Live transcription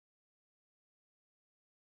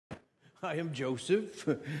I am Joseph,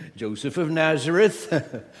 Joseph of Nazareth.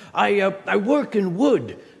 I work in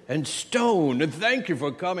wood and stone, and thank you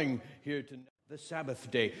for coming here tonight. The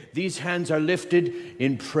Sabbath day, these hands are lifted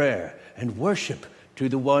in prayer and worship to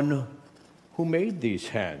the one who made these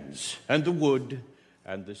hands, and the wood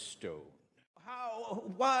and the stone. How?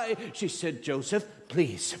 Why? She said, Joseph,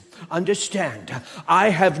 please understand. I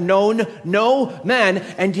have known no man,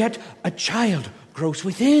 and yet a child grows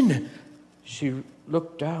within. She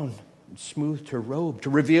looked down and smoothed her robe to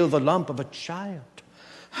reveal the lump of a child.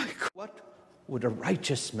 What would a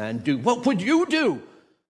righteous man do? What would you do?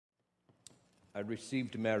 I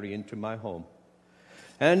received Mary into my home,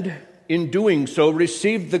 and in doing so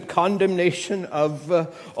received the condemnation of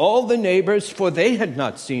all the neighbors, for they had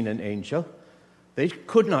not seen an angel. They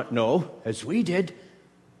could not know, as we did,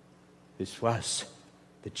 this was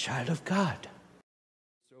the child of God.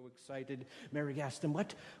 So excited, Mary asked them,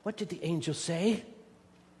 what did the angel say?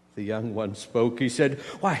 The young one spoke. He said,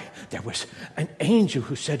 why, there was an angel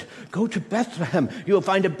who said, go to Bethlehem. You'll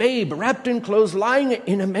find a babe wrapped in clothes lying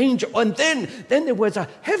in a manger. And then there was a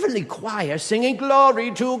heavenly choir singing,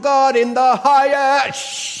 glory to God in the highest.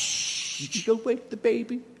 Shh, don't wake the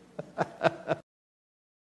baby. Of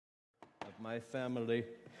my family.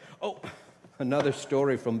 Oh, another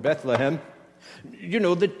story from Bethlehem. You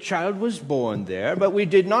know, the child was born there, but we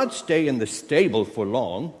did not stay in the stable for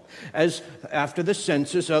long, as after the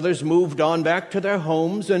census, others moved on back to their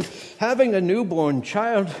homes, and having a newborn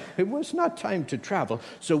child, it was not time to travel,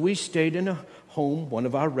 so we stayed in a home, one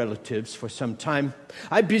of our relatives, for some time.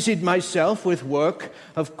 I busied myself with work,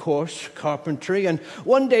 of course, carpentry, and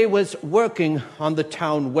one day was working on the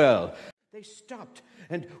town well. They stopped,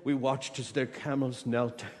 and we watched as their camels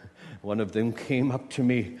knelt. One of them came up to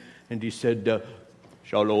me, and he said,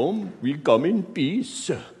 Shalom, we come in peace.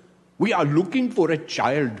 We are looking for a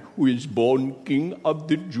child who is born King of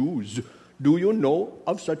the Jews. Do you know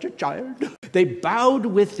of such a child? They bowed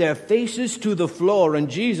with their faces to the floor, and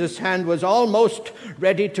Jesus' hand was almost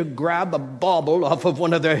ready to grab a bauble off of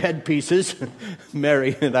one of their headpieces.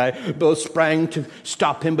 Mary and I both sprang to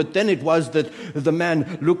stop him, but then it was that the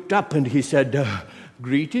man looked up and he said,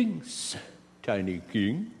 greetings, tiny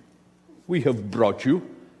king. We have brought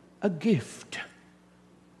you a gift.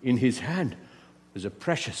 In his hand was a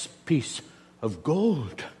precious piece of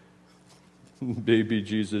gold. Baby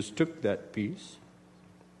Jesus took that piece,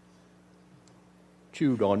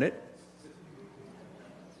 chewed on it,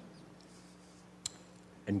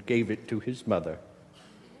 and gave it to his mother.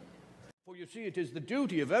 For you see, it is the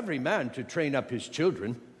duty of every man to train up his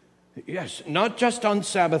children. Yes, not just on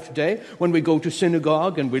Sabbath day when we go to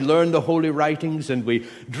synagogue and we learn the holy writings and we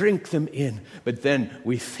drink them in, but then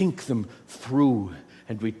we think them through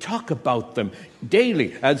and we talk about them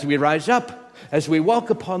daily as we rise up, as we walk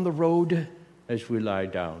upon the road, as we lie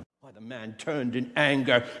down. Why, the man turned in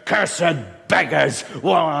anger. Cursed beggars,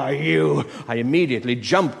 what are you? I immediately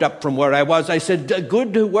jumped up from where I was. I said,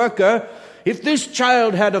 good worker, if this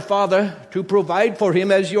child had a father to provide for him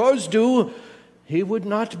as yours do, he would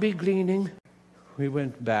not be gleaning. We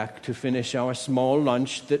went back to finish our small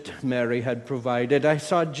lunch that Mary had provided. I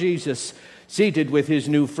saw Jesus seated with his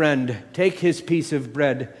new friend take his piece of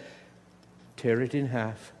bread, tear it in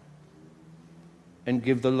half, and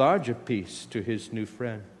give the larger piece to his new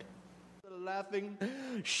friend. The laughing,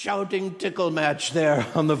 shouting tickle match there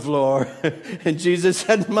on the floor. And Jesus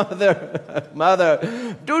said,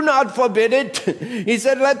 Mother, do not forbid it. He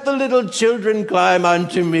said, let the little children climb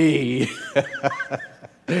unto me.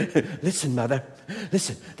 Listen, Mother,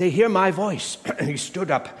 listen, they hear my voice. He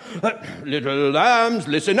stood up. Little lambs,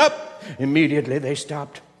 listen up. Immediately they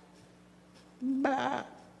stopped. Bah.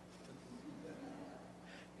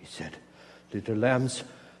 He said, little lambs,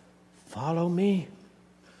 follow me,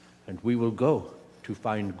 and we will go to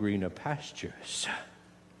find greener pastures.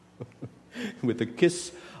 With a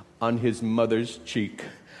kiss on his mother's cheek,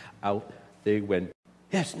 out they went.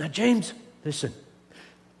 Yes, now James, listen.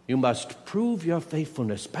 You must prove your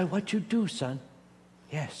faithfulness by what you do, son.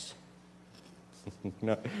 Yes.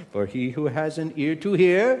 For he who has an ear to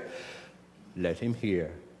hear, let him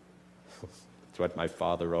hear. That's what my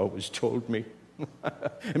father always told me.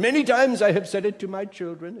 Many times I have said it to my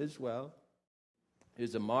children as well. It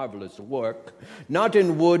is a marvelous work, not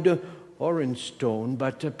in wood or in stone,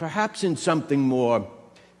 but perhaps in something more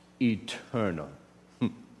eternal.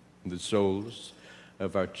 The souls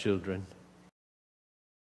of our children.